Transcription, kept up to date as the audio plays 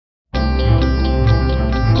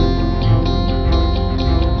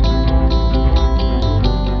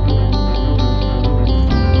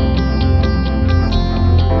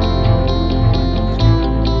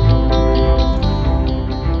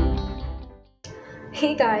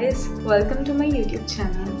Hey guys, welcome to my YouTube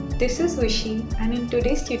channel. This is VISHI, and in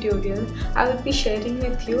today's tutorial, I will be sharing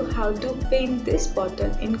with you how to paint this bottle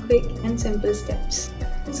in quick and simple steps.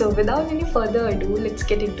 So without any further ado, let's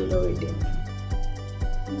get into the video.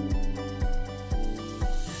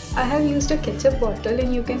 I have used a ketchup bottle,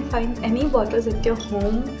 and you can find any bottles at your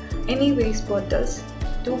home, any waste bottles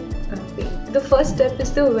to paint. The first step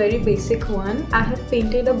is the very basic one. I have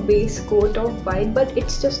painted a base coat of white, but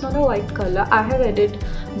it's just not a white color. I have added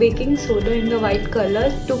baking soda in the white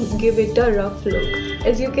color to give it a rough look.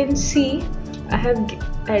 As you can see, I have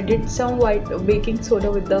added some white baking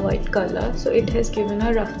soda with the white color, so it has given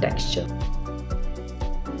a rough texture.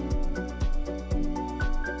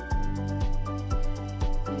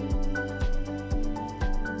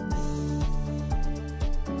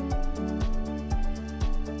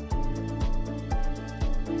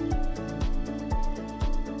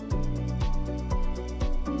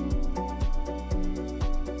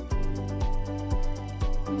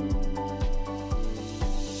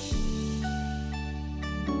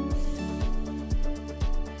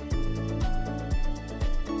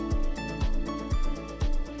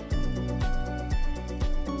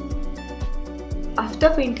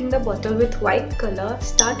 After painting the bottle with white color,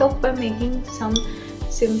 start off by making some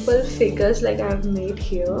simple figures like I have made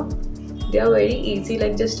here. They are very easy,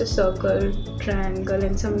 like just a circle, triangle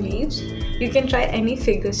and some leaves. You can try any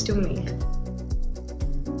figures to make.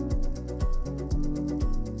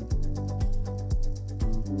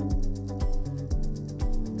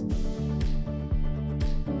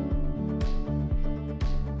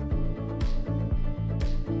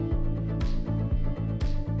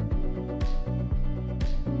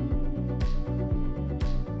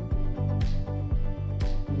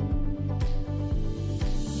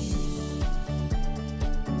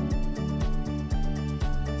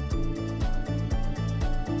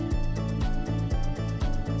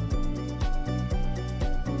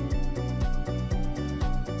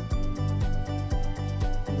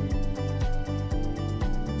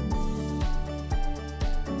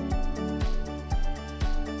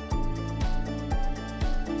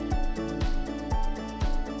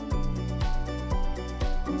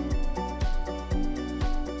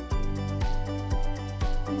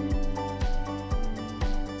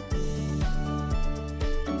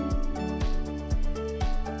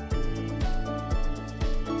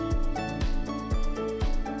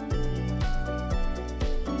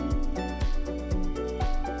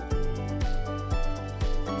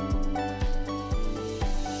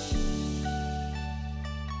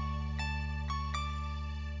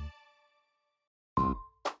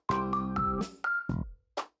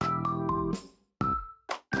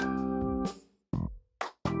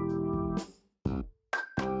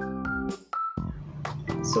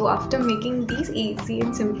 So after making these easy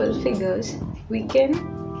and simple figures, we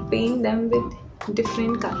can paint them with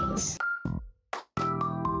different colors.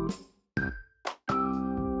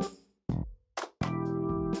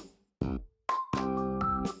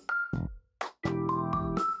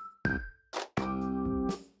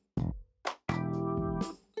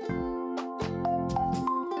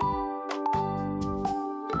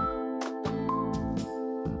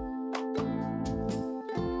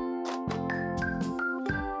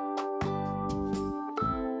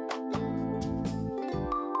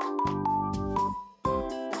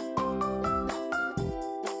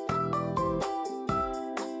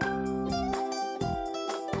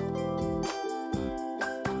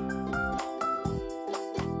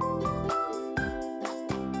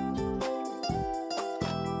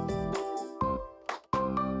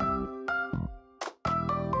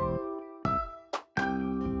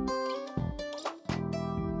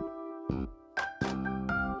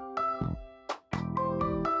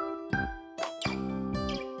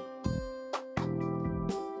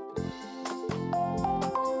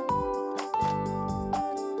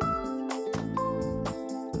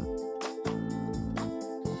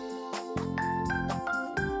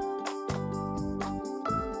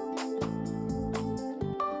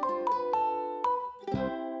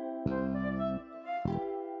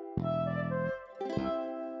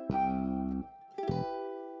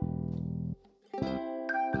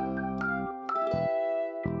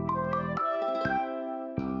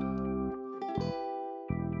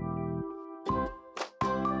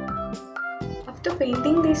 After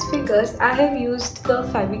painting these figures, I have used the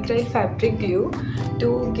Fevicryl fabric glue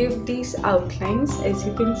to give these outlines. As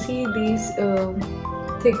you can see, these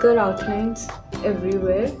thicker outlines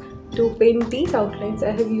everywhere. To paint these outlines, I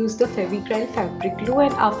have used the Fevicryl fabric glue,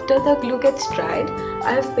 and after the glue gets dried,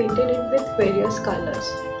 I have painted it with various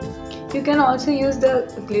colors. You can also use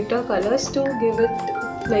the glitter colors to give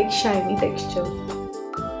it like shiny texture.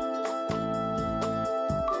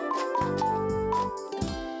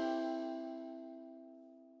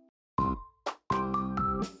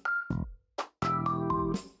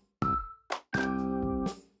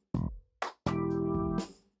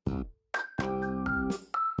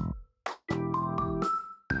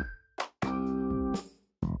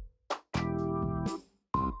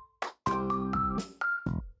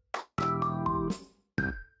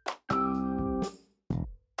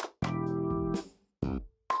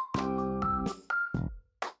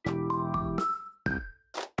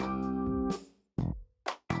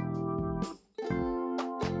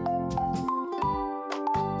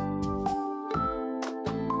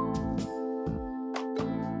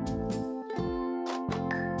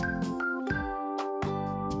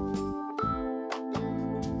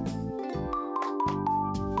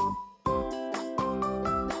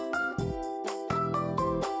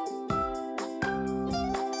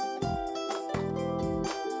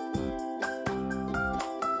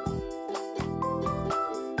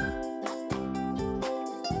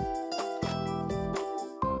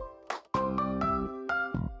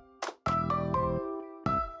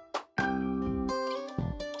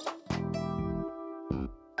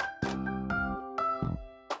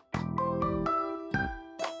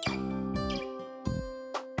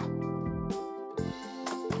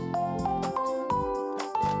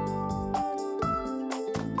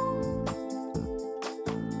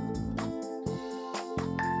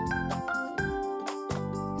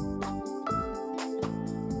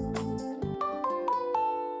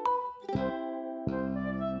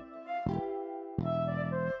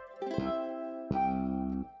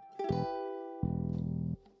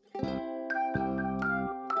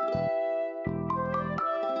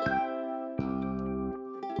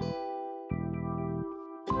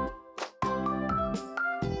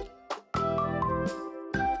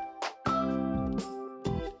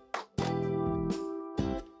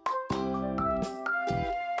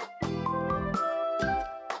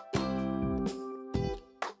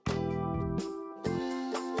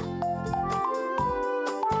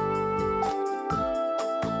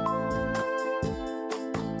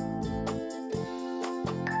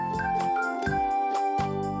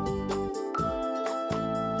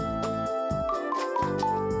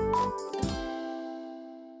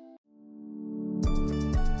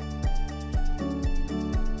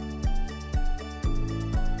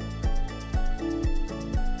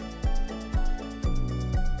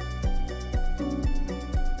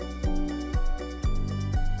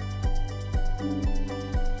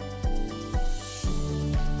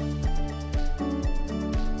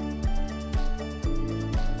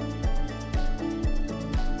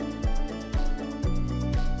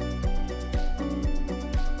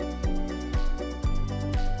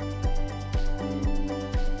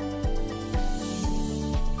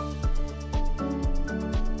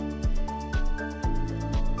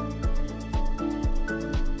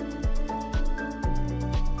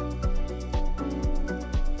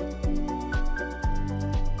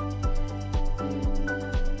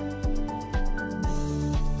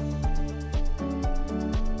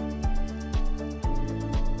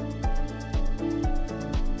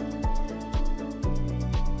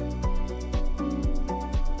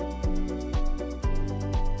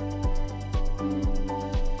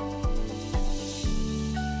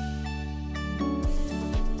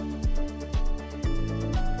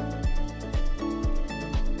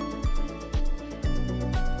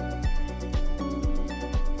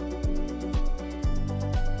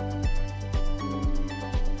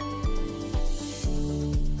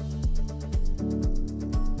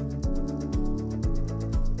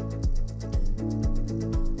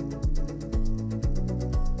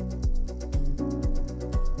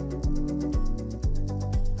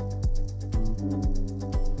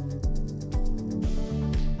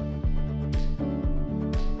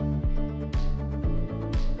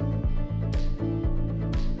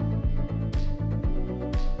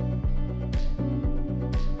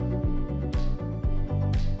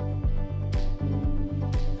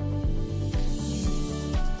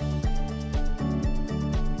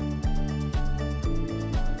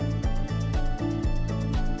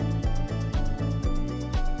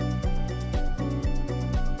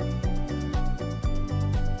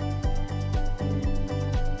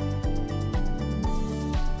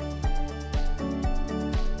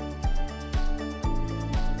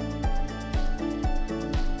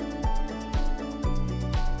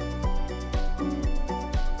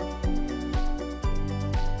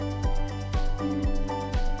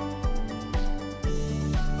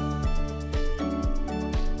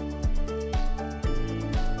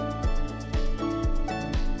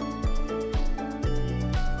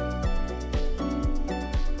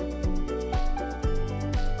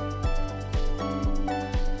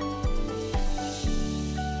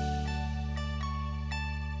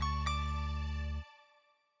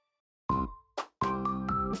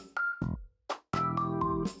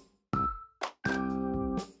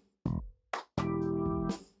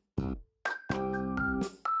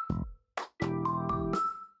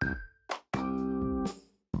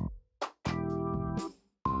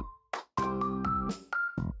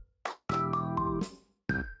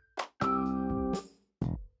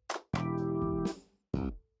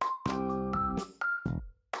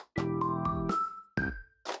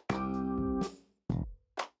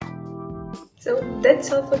 So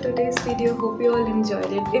that's all for today's video. Hope you all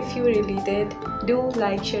enjoyed it. If you really did, do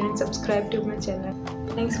like, share and subscribe to my channel.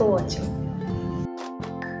 Thanks for watching.